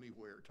couldn't go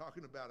anywhere,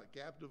 talking about a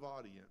captive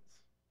audience.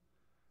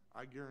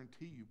 I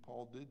guarantee you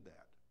Paul did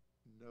that,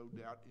 no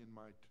doubt in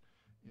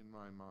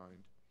my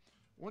mind.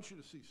 I want you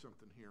to see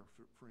something here,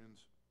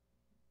 friends.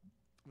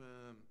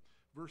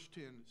 Verse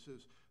 10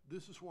 says,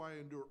 this is why I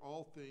endure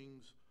all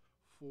things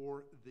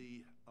for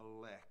the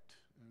elect.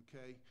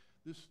 Okay?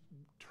 This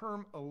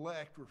term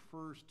elect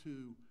refers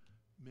to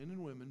men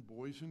and women,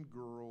 boys and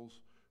girls,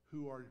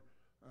 who are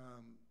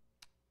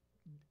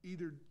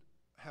either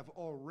have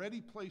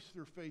already placed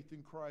their faith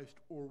in Christ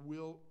or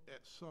will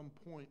at some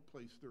point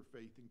place their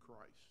faith in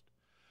Christ.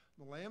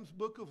 The Lamb's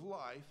Book of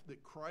Life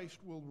that Christ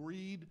will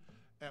read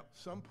at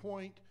some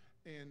point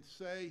and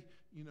say,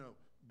 you know,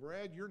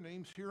 Brad, your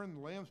name's here in the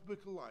Lamb's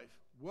Book of Life.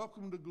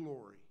 Welcome to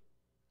glory.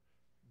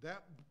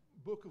 That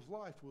book of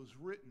life was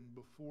written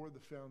before the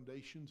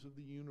foundations of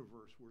the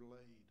universe were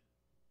laid.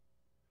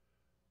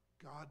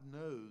 God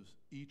knows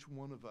each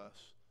one of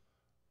us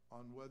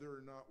on whether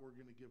or not we're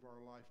going to give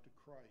our life to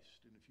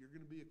Christ. And if you're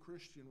going to be a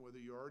Christian, whether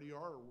you already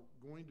are or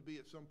going to be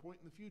at some point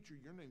in the future,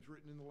 your name's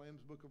written in the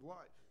Lamb's Book of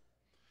Life.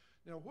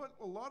 Now, what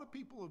a lot of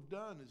people have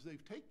done is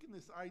they've taken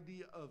this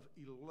idea of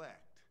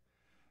elect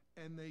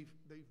and they've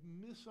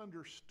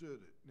misunderstood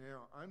it.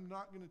 Now, I'm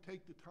not going to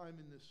take the time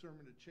in this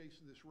sermon to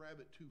chase this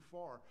rabbit too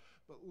far,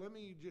 but let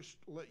me just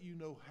let you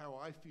know how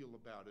I feel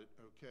about it,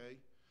 okay?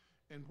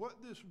 And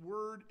what this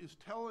word is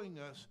telling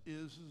us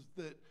is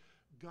that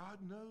God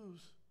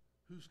knows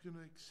who's going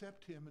to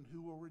accept him and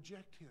who will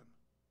reject him.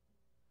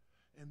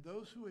 And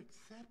those who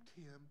accept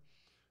him,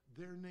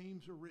 their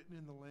names are written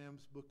in the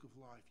Lamb's Book of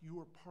Life. You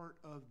are part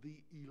of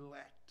the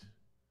elect.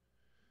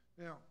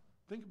 Now,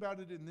 think about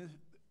it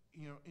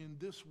in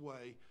this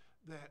way,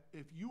 that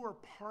if you are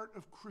part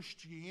of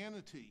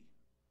Christianity,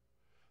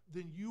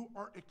 then you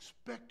are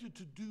expected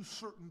to do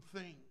certain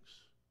things.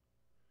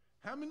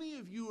 How many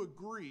of you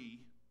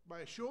agree,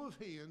 by a show of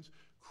hands,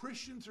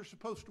 Christians are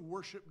supposed to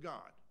worship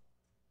God?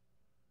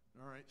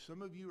 All right,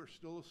 some of you are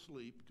still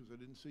asleep because I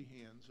didn't see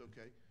hands,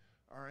 okay.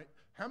 All right,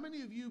 how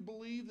many of you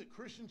believe that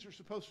Christians are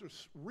supposed to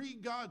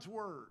read God's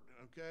word,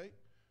 okay?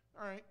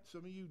 All right,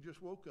 some of you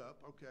just woke up,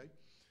 okay.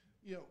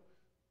 You know,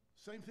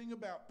 same thing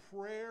about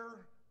prayer,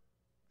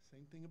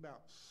 Same thing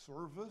about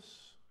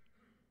service.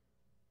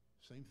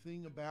 Same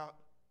thing about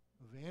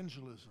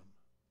evangelism.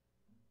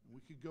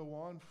 We could go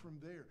on from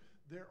there.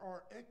 There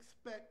are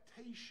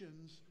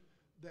expectations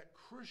that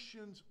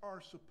Christians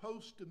are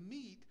supposed to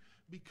meet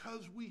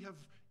because we have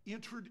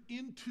entered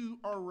into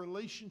our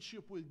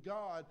relationship with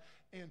God,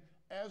 and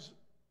as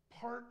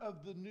part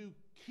of the new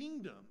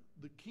kingdom,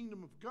 the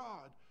kingdom of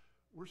God,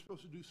 we're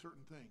supposed to do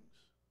certain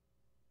things.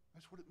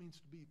 That's what it means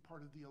to be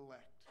part of the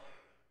elect.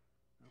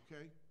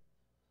 Okay?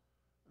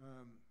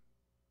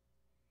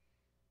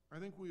 I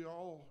think we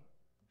all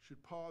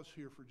should pause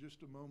here for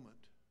just a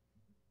moment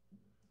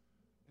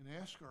and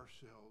ask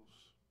ourselves,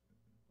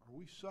 are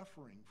we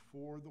suffering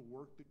for the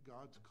work that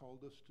God's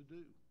called us to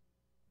do?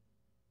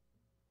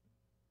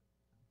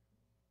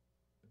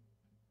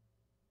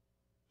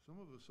 Some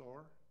of us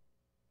are.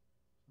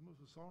 Some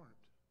of us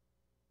aren't.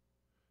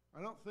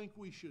 I don't think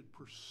we should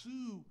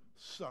pursue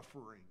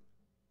suffering,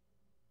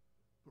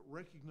 but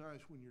recognize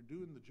when you're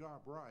doing the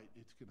job right,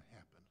 it's going to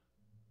happen.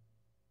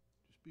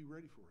 Just be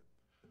ready for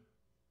it.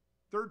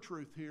 Third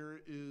truth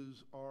here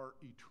is our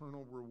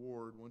eternal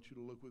reward. I want you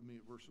to look with me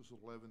at verses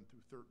 11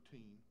 through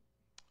 13.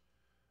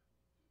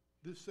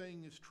 This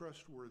saying is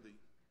trustworthy.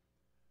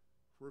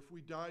 For if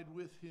we died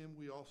with him,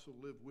 we also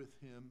live with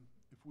him.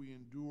 If we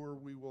endure,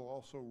 we will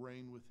also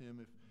reign with him.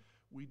 If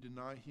we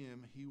deny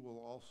him, he will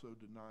also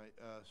deny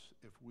us.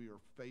 If we are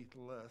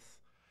faithless,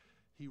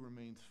 he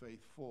remains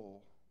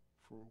faithful,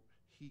 for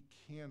he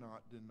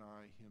cannot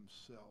deny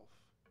himself.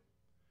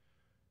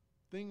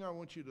 Thing I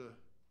want you to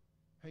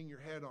hang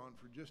your head on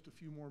for just a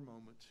few more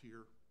moments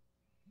here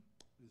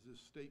is this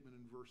statement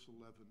in verse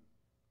 11.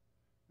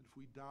 That if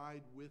we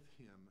died with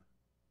him,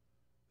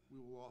 we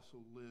will also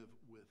live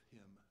with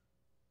him.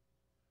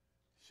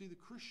 See, the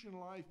Christian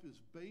life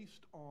is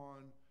based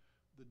on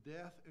the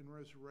death and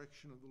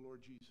resurrection of the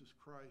Lord Jesus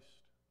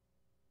Christ.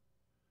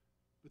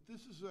 But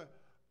this is a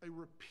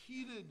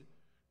repeated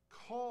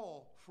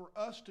call for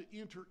us to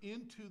enter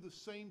into the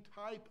same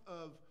type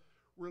of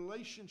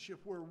relationship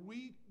where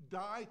we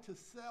die to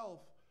self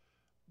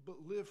but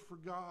live for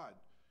God.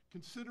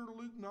 Consider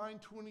Luke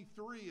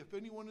 9:23. If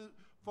anyone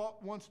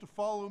wants to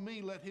follow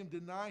me, let him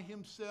deny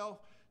himself,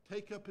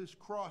 take up his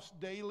cross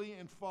daily,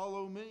 and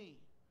follow me.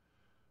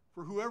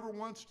 For whoever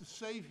wants to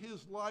save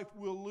his life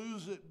will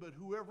lose it, but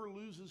whoever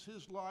loses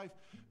his life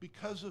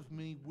because of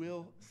me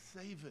will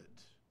save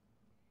it.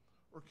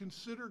 Or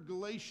consider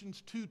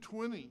Galatians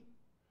 2:20.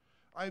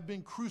 I have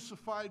been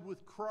crucified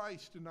with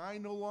Christ, and I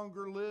no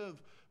longer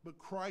live, but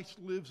Christ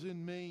lives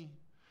in me.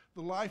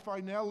 The life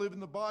I now live in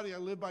the body, I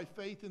live by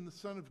faith in the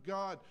Son of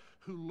God,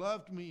 who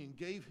loved me and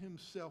gave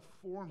himself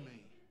for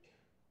me.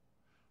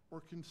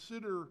 Or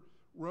consider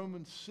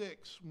Romans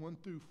 6:1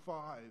 through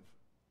 5.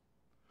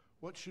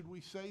 What should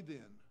we say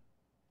then?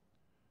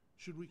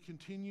 Should we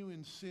continue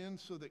in sin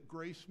so that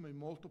grace may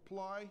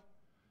multiply?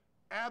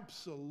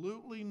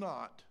 Absolutely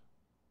not.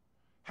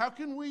 How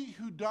can we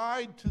who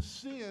died to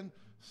sin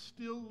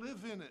still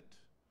live in it?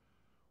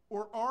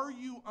 Or are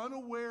you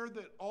unaware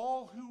that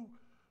all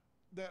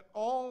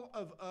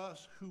of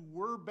us who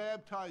were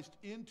baptized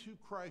into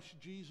Christ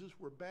Jesus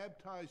were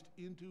baptized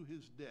into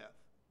his death?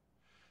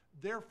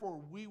 Therefore,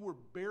 we were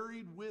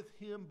buried with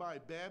him by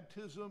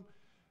baptism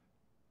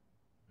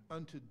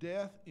unto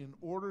death, in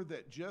order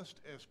that just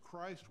as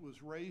Christ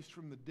was raised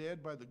from the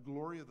dead by the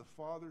glory of the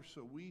Father,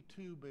 so we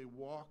too may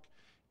walk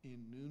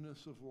in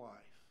newness of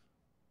life.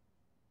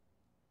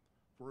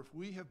 For if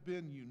we have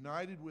been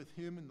united with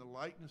him in the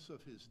likeness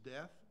of his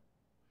death,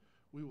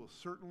 we will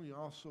certainly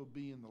also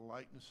be in the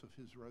likeness of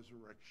his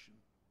resurrection.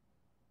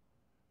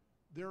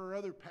 There are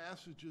other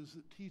passages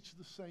that teach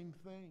the same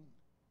thing.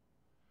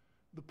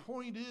 The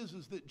point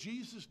is that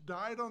Jesus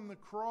died on the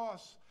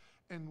cross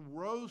and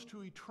rose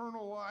to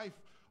eternal life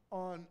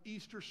on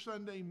Easter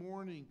Sunday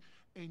morning.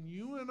 And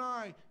you and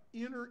I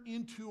enter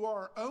into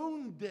our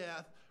own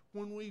death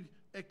when we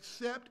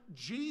accept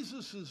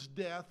Jesus'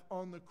 death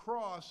on the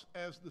cross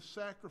as the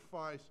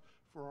sacrifice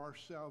for our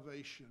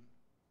salvation.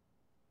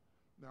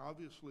 Now,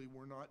 obviously,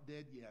 we're not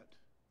dead yet,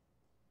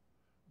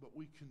 but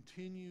we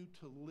continue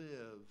to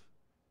live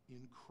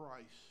in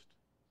Christ.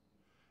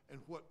 And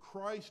what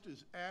Christ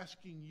is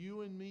asking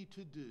you and me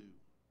to do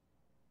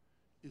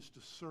is to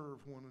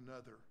serve one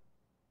another.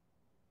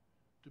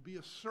 To be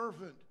a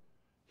servant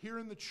here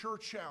in the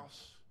church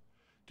house,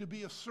 to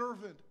be a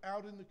servant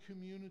out in the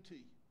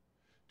community,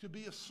 to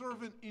be a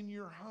servant in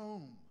your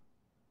home,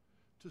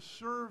 to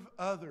serve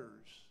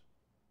others.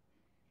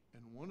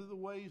 And one of the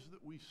ways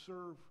that we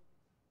serve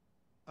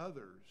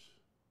others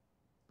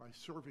by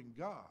serving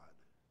God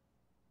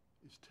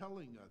is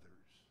telling others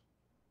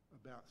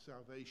about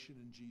salvation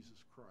in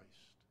Jesus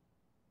Christ.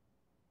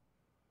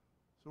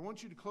 So I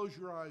want you to close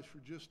your eyes for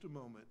just a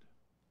moment.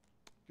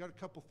 Got a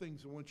couple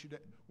things I want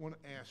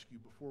to ask you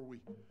before we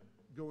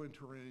go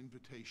into our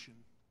invitation.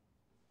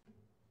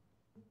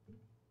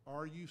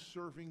 Are you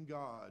serving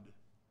God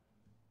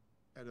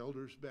at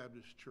Elders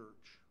Baptist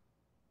Church?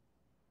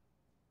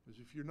 Because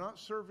if you're not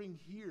serving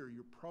here,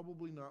 you're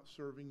probably not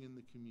serving in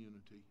the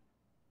community.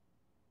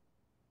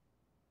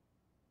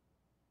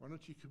 Why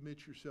don't you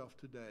commit yourself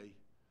today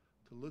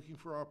to looking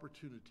for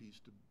opportunities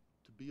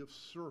to be of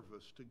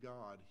service to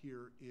God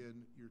here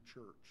in your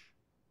church?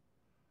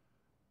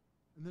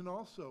 And then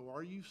also,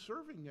 are you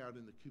serving out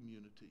in the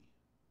community?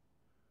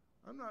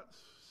 I'm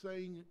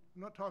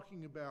not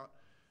talking about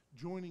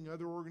joining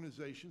other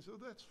organizations. Oh,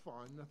 that's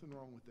fine, nothing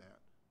wrong with that.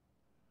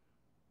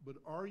 But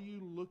are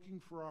you looking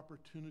for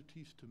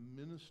opportunities to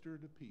minister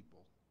to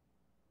people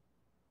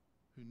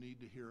who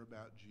need to hear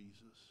about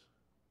Jesus?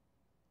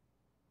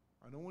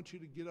 I don't want you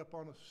to get up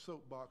on a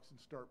soapbox and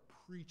start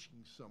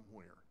preaching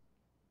somewhere.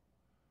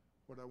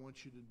 What I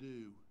want you to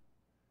do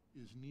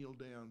is kneel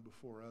down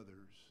before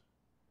others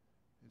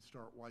and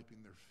start wiping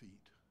their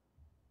feet,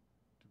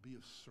 to be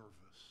of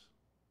service.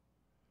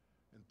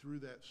 And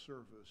through that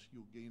service,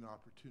 you'll gain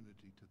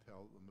opportunity to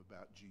tell them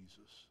about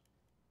Jesus.